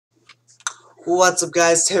What's up,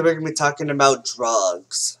 guys? Today we're going to be talking about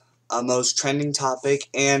drugs, a most trending topic,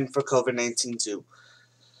 and for COVID-19 too.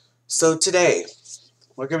 So today,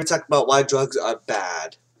 we're going to be talking about why drugs are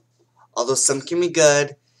bad. Although some can be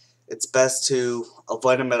good, it's best to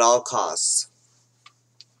avoid them at all costs.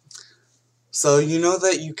 So you know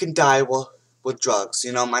that you can die with drugs.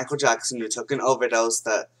 You know Michael Jackson, who took an overdose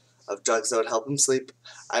of drugs that would help him sleep.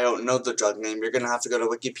 I don't know the drug name. You're going to have to go to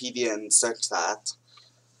Wikipedia and search that.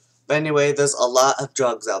 But anyway, there's a lot of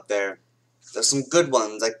drugs out there. There's some good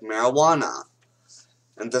ones like marijuana,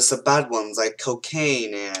 and there's some bad ones like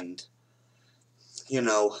cocaine and, you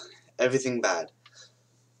know, everything bad.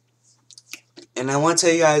 And I want to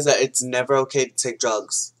tell you guys that it's never okay to take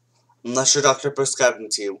drugs unless your doctor prescribed them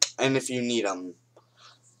to you, and if you need them.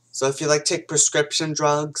 So if you take prescription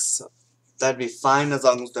drugs, that'd be fine as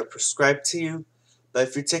long as they're prescribed to you. But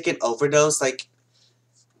if you take an overdose,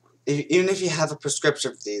 even if you have a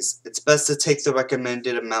prescription for these, it's best to take the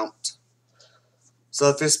recommended amount. So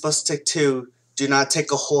if you're supposed to take 2, do not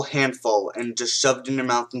take a whole handful and just shove it in your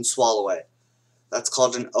mouth and swallow it. That's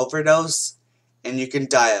called an overdose, and you can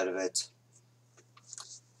die out of it.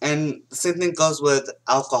 And the same thing goes with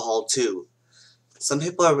alcohol too. Some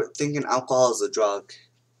people are thinking alcohol is a drug.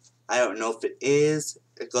 I don't know if it is.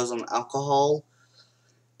 It goes on alcohol.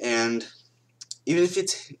 And even if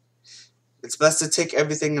it's best to take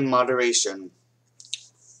everything in moderation.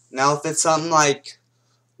 Now, if it's something like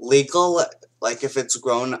legal, like if it's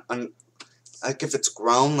grown, like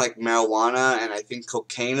marijuana, and I think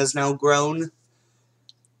cocaine is now grown.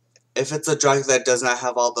 If it's a drug that does not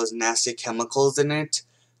have all those nasty chemicals in it,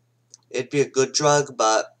 it'd be a good drug,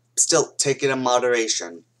 but still take it in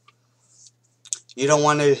moderation. You don't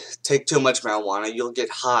want to take too much marijuana, you'll get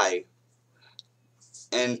high.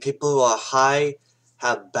 And people who are high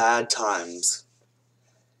have bad times.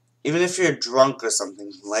 Even if you're drunk or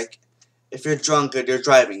something, like if you're drunk and you're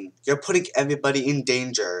driving, you're putting everybody in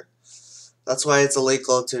danger. That's why it's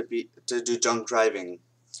illegal to do drunk driving.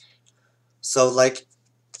 So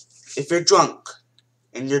if you're drunk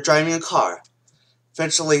and you're driving a car,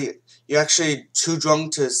 eventually you're actually too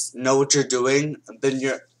drunk to know what you're doing, then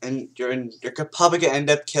you're probably gonna end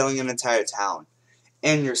up killing an entire town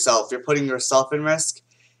and yourself. You're putting yourself in risk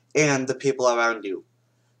and the people around you.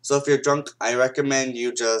 So if you're drunk, I recommend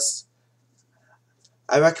you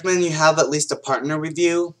have at least a partner with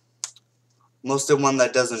you, mostly one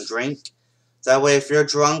that doesn't drink. That way, if you're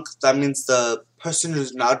drunk, that means the person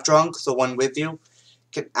who's not drunk, the one with you,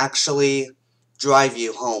 can actually drive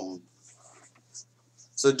you home.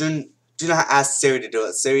 So do not ask Siri to do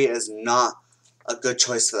it. Siri is not a good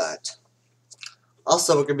choice for that.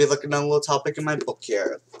 Also, we're going to be looking at a little topic in my book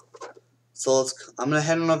here. So I'm going to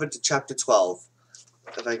head on over to chapter 12,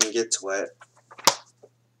 if I can get to it.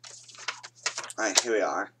 Alright, here we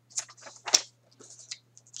are.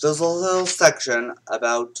 There's a little section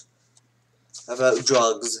about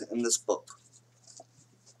drugs in this book.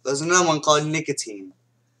 There's another one called nicotine.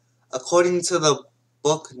 According to the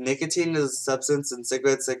book, nicotine is a substance in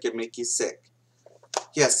cigarettes that can make you sick.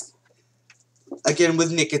 Yes, again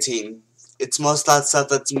with nicotine, it's most of that stuff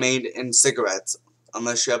that's made in cigarettes,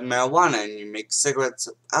 unless you have marijuana and you make cigarettes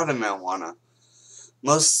out of marijuana.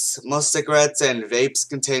 Most cigarettes and vapes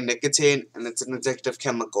contain nicotine, and it's an addictive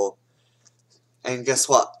chemical. And guess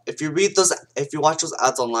what? If you watch those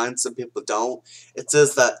ads online, some people don't. It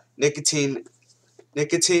says that nicotine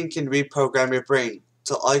can reprogram your brain,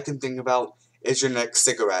 so all you can think about is your next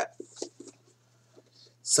cigarette.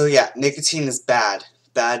 So yeah, nicotine is bad,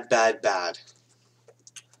 bad, bad, bad.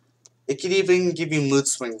 It can even give you mood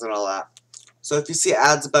swings and all that. So if you see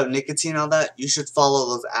ads about nicotine and all that, you should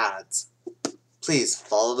follow those ads. Please,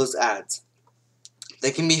 follow those ads. They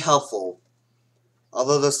can be helpful.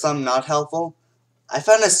 Although there's some not helpful. I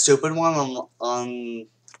found a stupid one on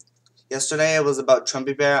yesterday. It was about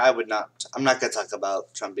Trumpy Bear. I'm not going to talk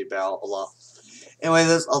about Trumpy Bear a lot. Anyway,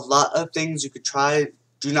 there's a lot of things you could try.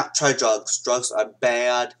 Do not try drugs. Drugs are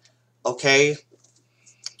bad. Okay?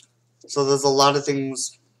 So there's a lot of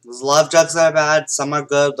things. There's a lot of drugs that are bad. Some are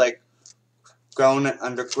good, like grown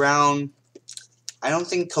underground. I don't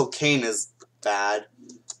think cocaine is bad.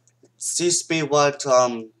 It used to be what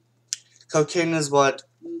cocaine is what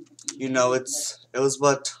it was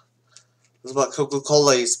what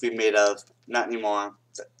Coca-Cola used to be made of. Not anymore.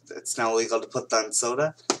 It's now illegal to put that in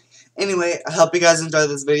soda. Anyway, I hope you guys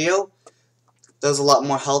enjoyed this video. There's a lot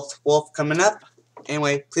more health wolf coming up.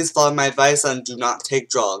 Anyway, please follow my advice on do not take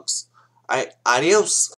drugs. Alright, adios.